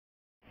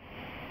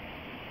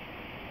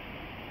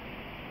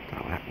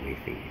what that weird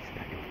thing is.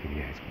 That little thing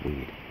there is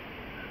weird.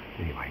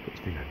 Anyway, got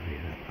this thing over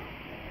here, look.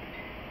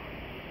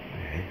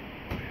 Yeah.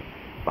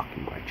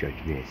 Fucking great church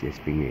in here. So this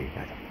thing here,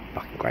 that's a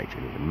fucking great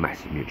church. It was a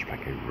massive mutual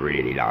packet,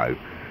 really low.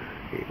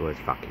 It was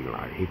fucking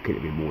low. It could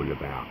have been more than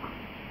about,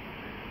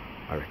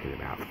 I reckon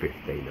about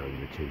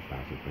 1,500 to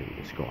 2,000 feet in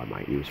the sky,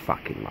 mate. It was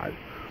fucking low.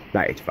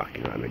 That is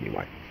fucking low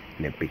anyway.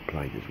 And they're big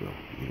planes as well.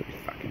 You got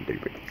this fucking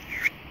doorbell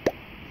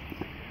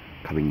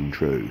coming in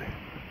true.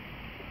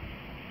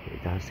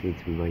 It does seem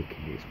to be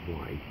making its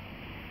way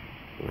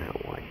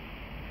that way.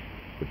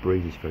 The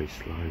breeze is very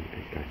slow and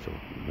it goes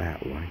off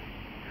that way.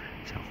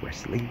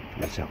 Southwesterly,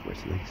 from the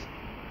southwesterlies.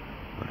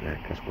 Like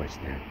that, that's west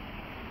now.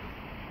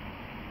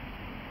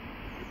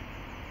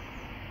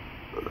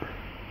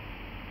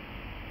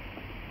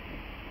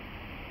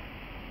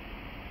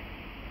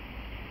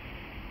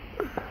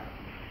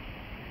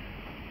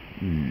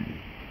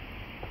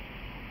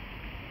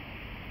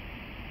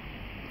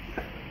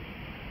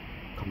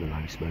 Come the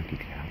low smoky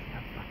clouds,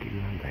 how fucking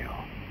low they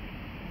are.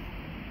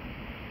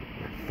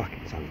 That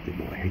fucking sun's doing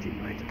my head in,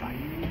 mate, today.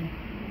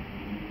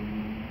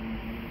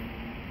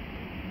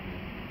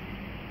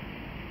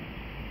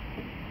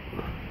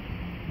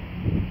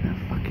 How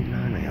fucking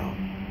low they are.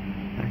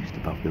 They're just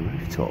above the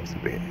rooftops a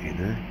bit, you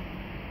know.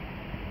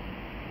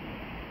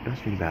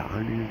 That's been about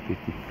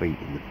 150 feet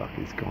in the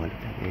fucking sky. Look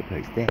at it, look,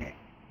 it's there.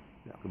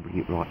 Look, I can bring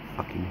it right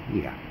fucking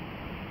here.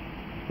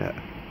 Look,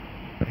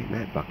 ain't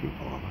that fucking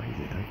far away, is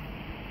it, eh?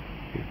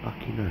 It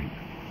fucking ain't.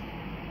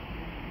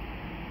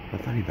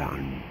 That's only about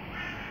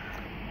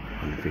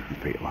 150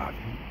 feet away, I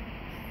think.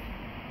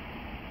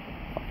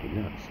 Fucking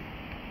nuts.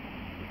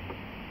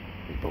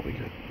 It's probably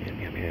good. Meow,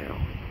 meow, meow.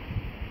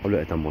 Oh look,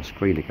 I've done my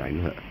screen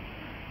again, look.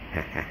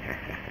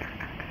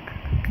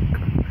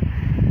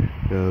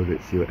 Oh,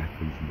 let's see what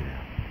happens now.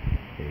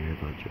 Yeah, a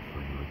bunch of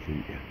funny ones,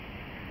 isn't you?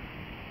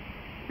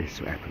 This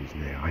is what happens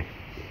now, eh?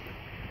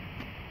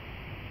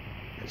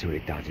 That's what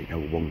it does, it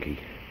goes wonky.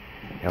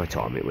 Every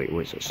time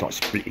it starts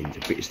splitting into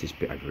bits, this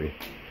bit over here.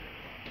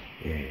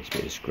 Yeah, it's a bit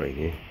of the screen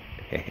here.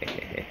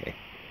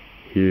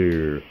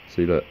 Here,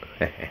 see, look.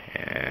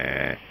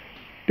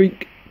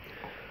 Drink.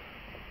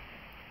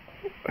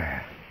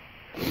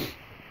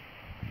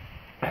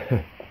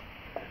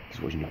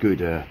 Just watching a good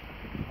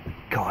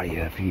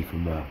Calida thingy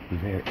from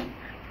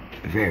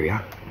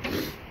Bavaria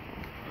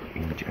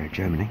in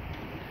Germany.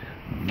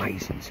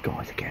 Amazing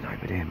skies again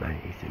over there, man.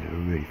 He's doing a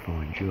really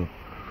fine job.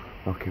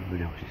 Like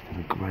everyone else, he's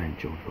doing a grand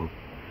job.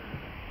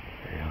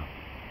 Yeah.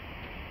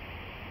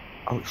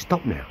 Oh, it's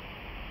stopped now.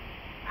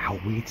 How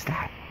weird's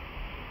that?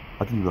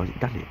 I didn't realise it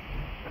done it.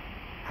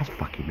 That's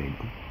fucking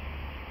mental.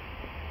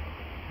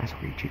 That's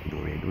really chicken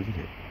oriental, isn't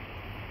it?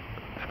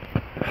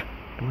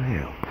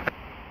 Wow.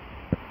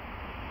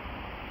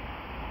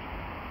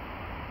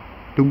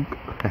 Dunk.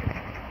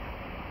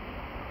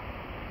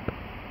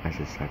 That's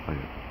just so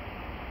funny.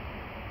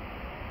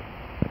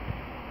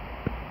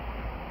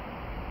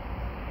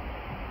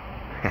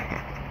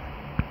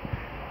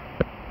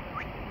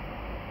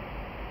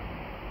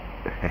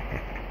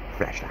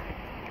 Flashlight.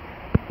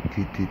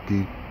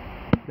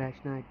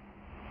 Flashlight.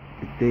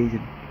 The days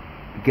are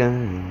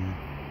gone.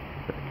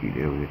 Fuck you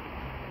doing with it.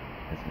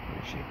 That's some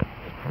funny shit.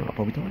 I'll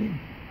probably tie it in.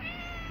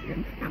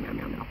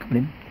 Coming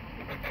in.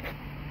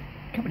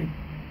 Coming in.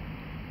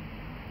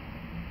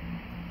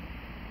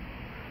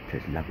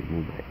 Just lovely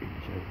warm back in the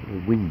show. No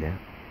wind now.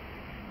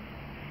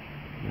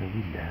 No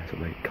wind now, that's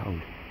what made it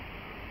cold.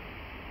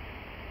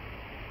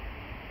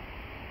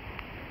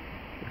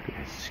 Look at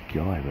that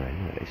sky, man.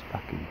 Look, it's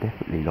fucking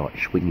definitely like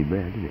swinging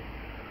round, isn't it?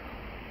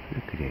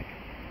 Look at it.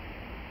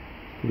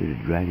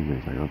 It's a dragon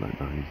or something. I don't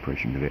know the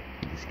impression of it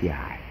in the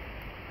sky.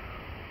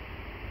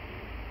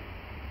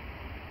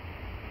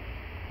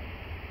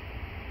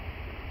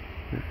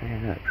 Look there,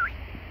 look.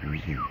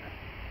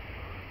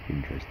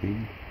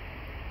 Interesting.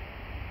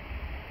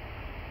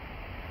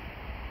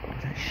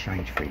 What's that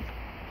shade thing?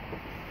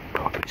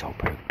 Oh, I put this whole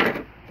pair of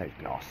those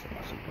glasses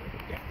or something.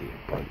 Definitely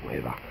broke,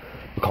 whatever.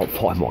 I can't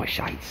find my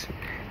shades.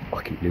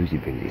 I keep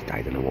losing things these days.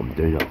 I don't know what I'm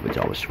doing afterwards.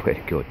 I swear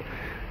to God.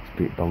 It's a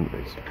bit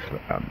bonkers.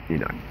 But, you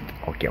know,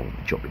 I'll get on with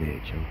the job in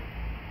here, Joe.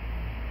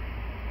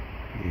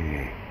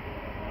 Yeah.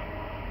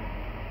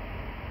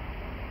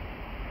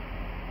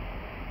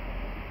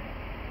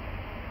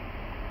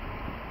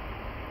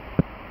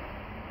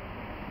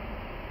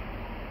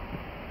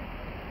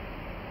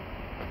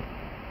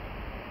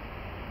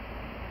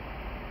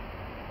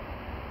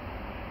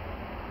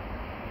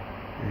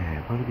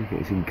 Yeah, why don't we get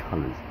this in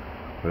colours?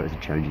 Where it's a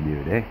change in here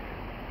and there.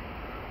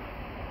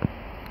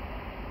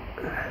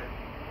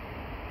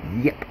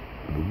 Yep.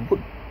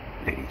 Look,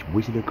 it's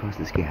whizzing across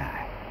the sky.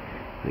 I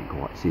didn't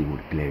quite see all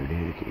the glare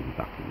there. Look at him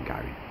fucking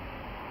going.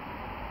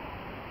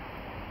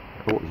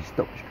 Oh, he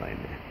stopped straight in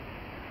there.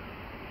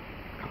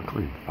 I can't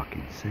even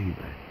fucking see,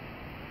 man.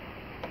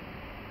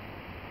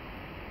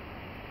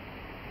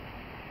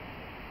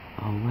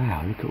 Oh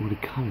wow, look at all the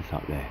colours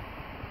up there.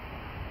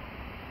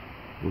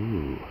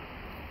 Ooh.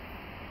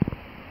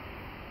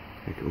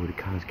 Look at all the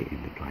colours getting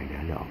into play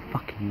now. Look, I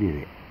fucking knew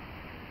it.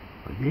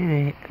 I knew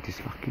it. I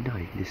just fucking know.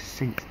 You can just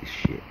sense this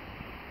shit.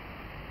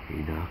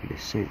 Fucking hell, I can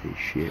just sense this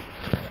shit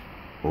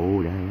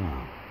all day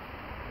long.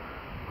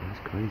 That's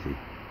crazy.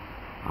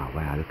 Oh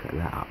wow, look at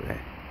that up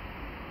there.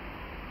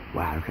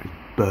 Wow, look at it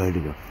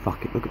burning a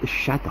fucking, look at the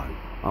shadow.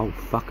 Oh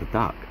fuck a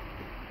duck.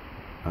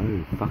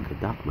 Oh fuck a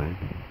duck, man.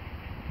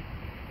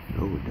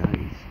 Oh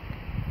days.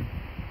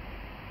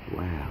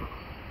 Wow.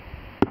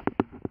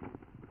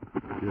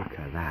 Look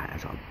at that,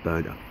 as I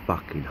burnt a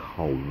fucking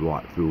hole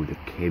right through all the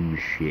chem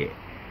shit.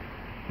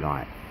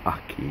 Like,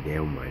 fucking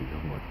hell, man.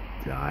 Oh my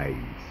days.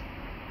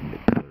 And the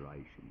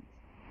colorations.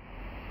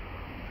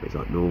 So it's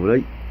like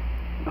normally,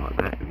 like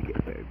that, and you get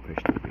a better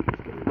impression of things,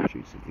 get the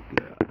juices of the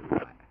glare, like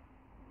that.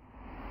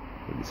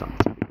 And the sun's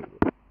typical.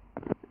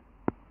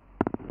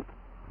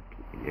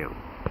 Fucking hell.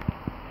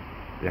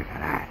 Look at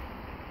that.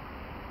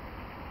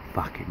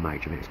 Fucking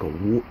major, man. It's got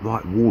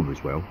right warm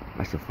as well.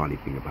 That's the funny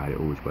thing about it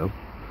all as well.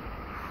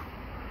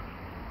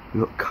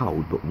 Not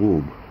cold, but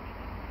warm.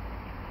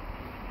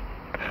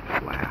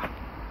 Wow.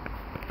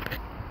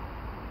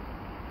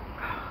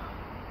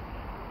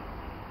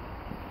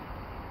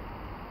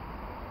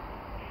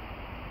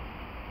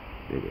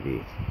 Look at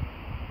this.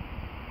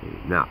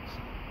 It's nuts.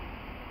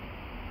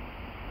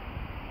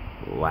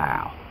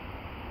 Wow.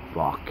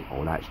 Fuck.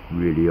 Oh, that's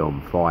really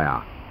on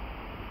fire.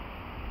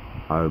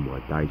 Oh my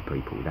days,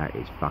 people. That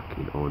is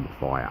fucking on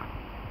fire.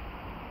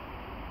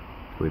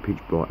 We're pitch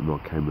bright in my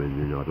camera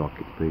than I'd like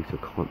it to be, so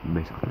I can't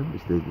mess up. I don't know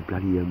if it's the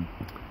bloody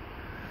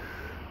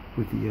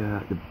with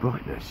the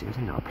brightness. I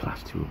think like a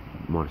 +2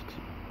 or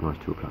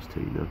 -2 or +2,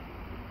 you know,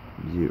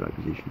 0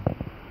 position.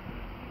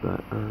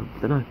 But I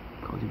don't know.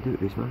 Can't even do it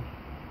this man.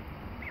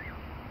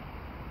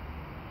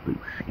 Boosh.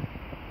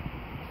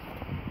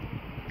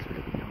 So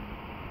look at that.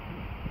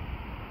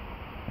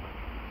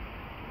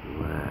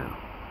 Wow.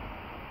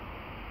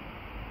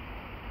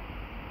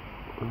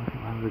 Look at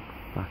how the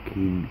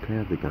fucking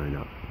clouds are going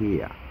up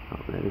here. Oh,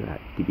 look at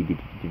that.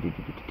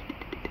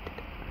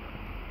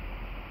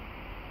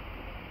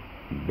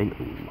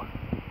 Mental.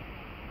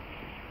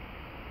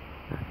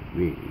 That's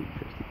really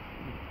interesting.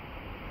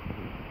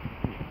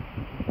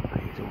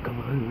 Hey, it's all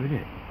coming over, isn't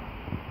it?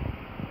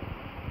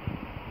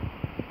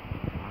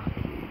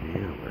 Fucking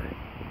hell, man.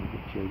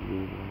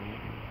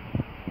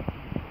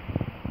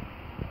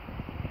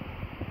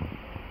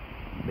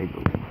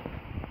 Mental.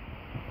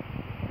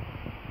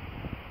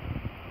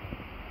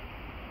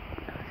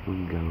 That's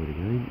one going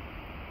again.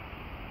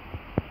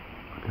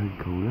 I don't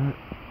call that.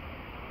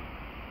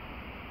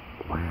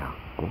 Wow.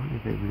 I wonder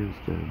if everyone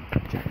else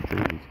Jack's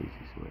Dreaming sees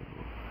this way.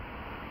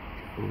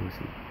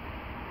 Awesome.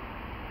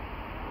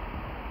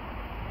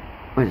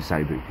 I just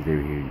say because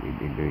they're here in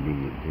England,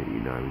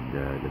 you know, and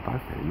they're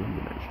both there in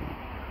London actually.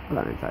 I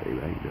don't know exactly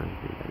where, you know.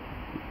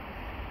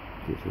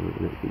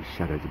 Look, these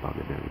shadows above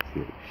it now, it's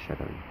the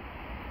shadow.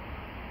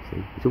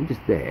 See? It's all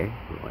just there,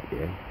 right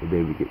there, and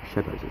then we get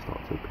shadows that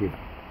start to appear.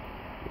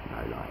 You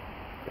know, like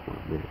that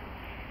one there.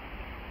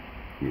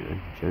 You know,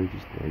 shadow's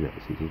just there, look,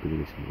 so it's all going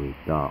to get some weird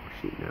dark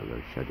shit now,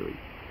 very shadowy.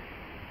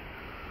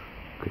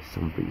 Because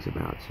something's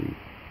about to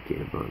get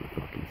in front of the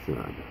fucking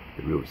sun,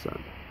 the real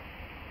sun.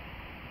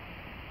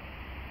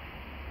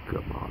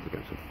 God, my heart's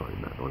going to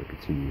phone that. I want to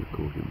continue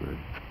recording, man.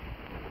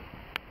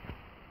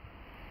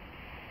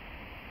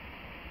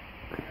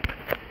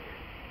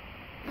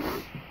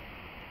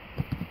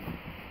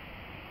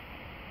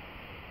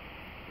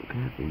 Look at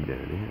that thing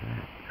down there,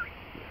 that.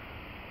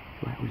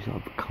 Like, it sort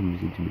of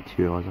comes into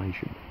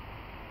materialisation.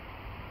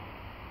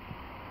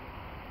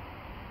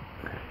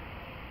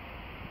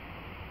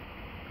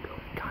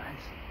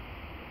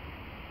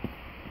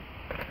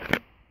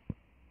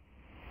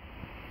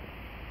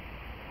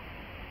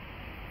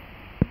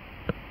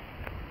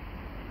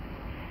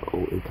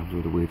 Oh, here comes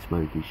all the weird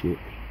smoky shit.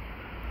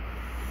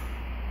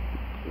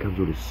 Here comes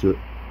all the soot.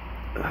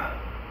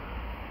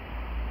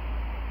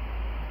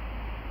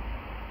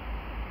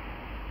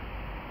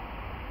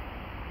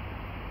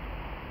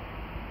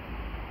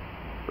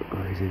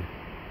 Amazing.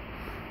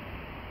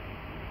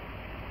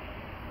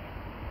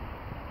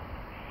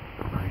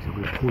 Amazing.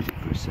 I'm going to pause it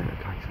for a sec,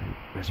 okay? So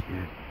rest me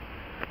out.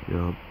 You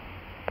know,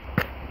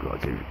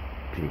 got to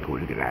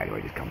look at that anyway,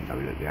 it just comes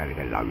over, look at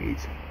how low it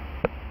is.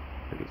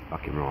 Look, it's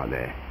fucking right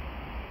there.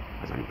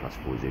 That's only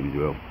 +4 zoom as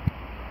well.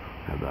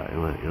 How about it?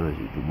 Right,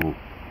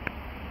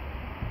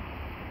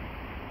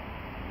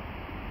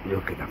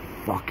 look at the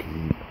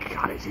fucking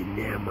colours in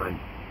there, man.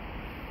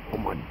 Oh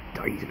my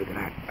days, look at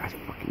that. That's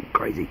fucking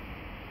crazy.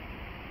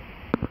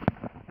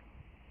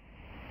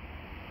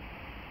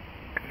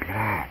 Look at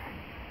that.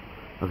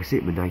 I can see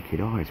it with my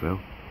naked eye as well.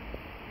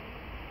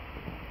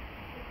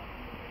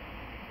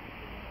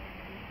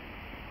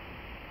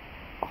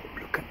 Oh,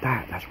 look at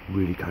that. That's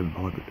really going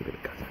vibrant. Look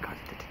at the colours.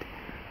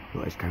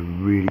 Look, it's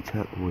going really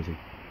turquoisey.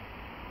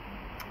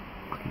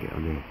 I can get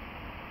on there.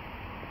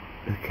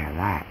 Look at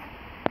that.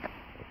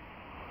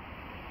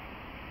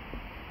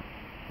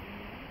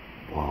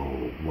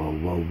 Whoa, whoa,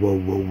 whoa, whoa,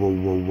 whoa, whoa,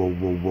 whoa, whoa,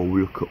 whoa, whoa,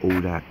 look at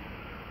all that.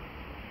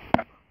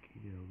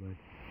 Fucking hell, man.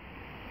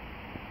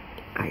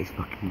 That is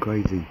fucking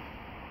crazy.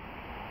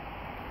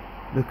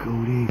 Look at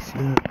all this,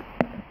 look.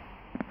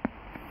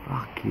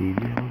 Fucking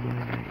hell, man,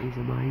 that is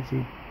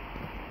amazing.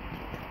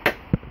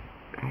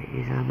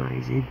 is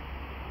amazing.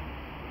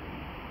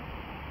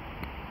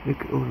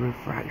 Look at all the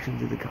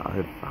refractions of the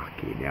colour.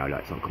 Fucking hell,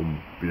 that's like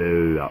gone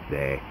blue up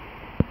there.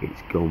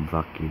 It's gone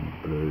fucking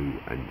blue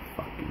and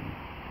fucking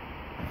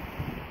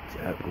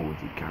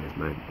turquoisey colours,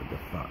 man. What the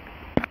fuck?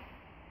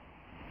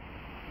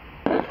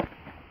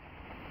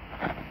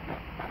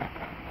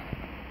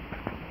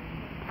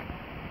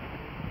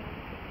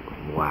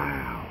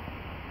 Wow.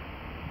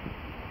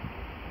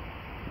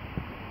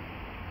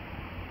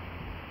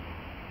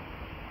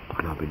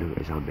 I know I've been looking at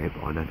this on there,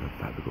 but I know for a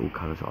fact that all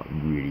colours are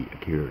really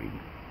occurring.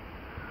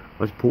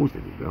 Let's pause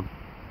it as well.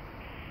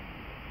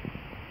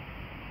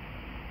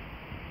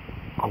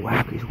 Oh wow,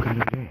 look, it's all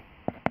going over there.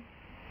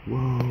 Whoa,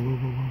 whoa,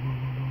 whoa, whoa,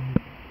 whoa,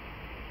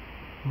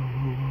 whoa, whoa,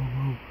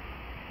 whoa,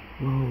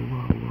 whoa, whoa,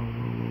 whoa, whoa,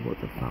 whoa, what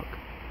the fuck?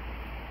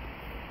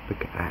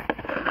 Look at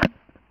that.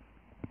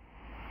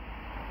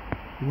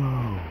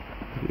 Whoa,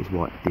 look at this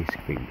white disc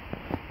thing.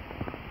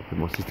 And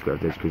my sister got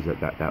this because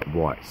that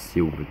white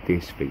silver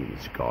disc thing in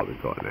the sky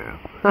we've got now.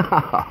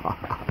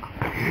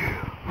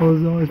 I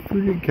was like, it's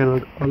brilliant,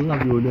 Ken. I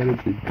love your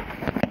analogy.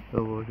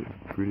 Oh,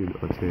 it's brilliant,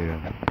 I tell you.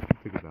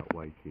 Think about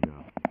waking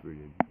up. It's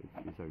brilliant.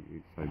 It's so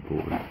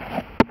important.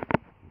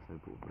 It's so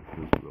important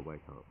for us to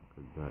wake up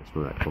and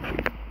smell that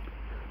coffee.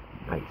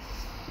 Nice.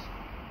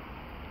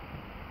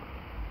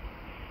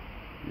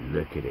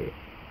 Look at it.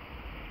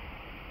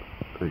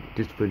 And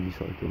just when you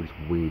start doing this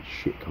weird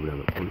shit coming out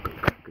of the look at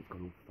the crack, it's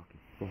gone all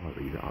fucking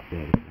fiery. Look up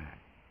there, look at that.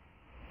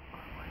 Oh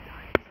my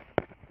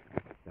days.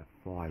 That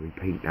fiery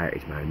pink that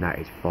is, man. That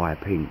is fire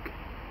pink.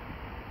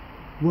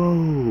 Whoa,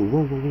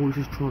 whoa, whoa, whoa, it's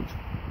just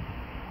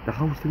the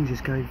whole thing's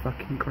just going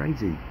fucking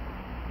crazy.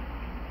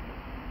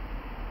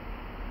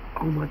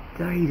 Oh my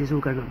days, it's all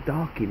going up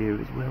dark in here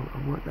as well.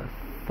 I'm what the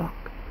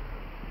fuck?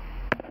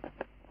 I'll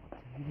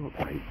tell you what,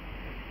 mate.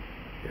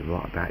 They're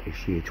right about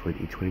this year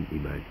 2020,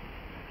 man.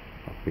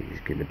 I think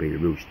it's going to be the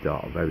real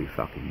start of very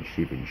fucking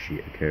shivering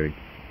shit occurring.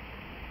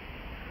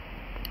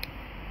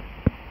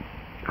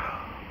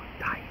 Oh my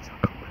days, I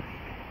can't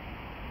believe it.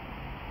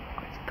 I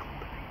just can't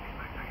believe it,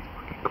 man. That is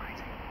fucking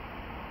crazy.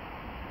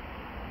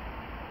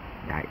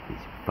 That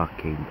is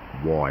fucking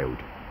wild.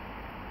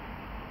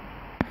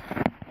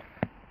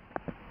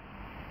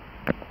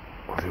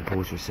 I'm going to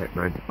pause for a sec,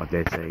 man. I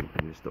dare say I'm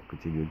going to stop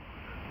continuing.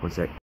 1 sec.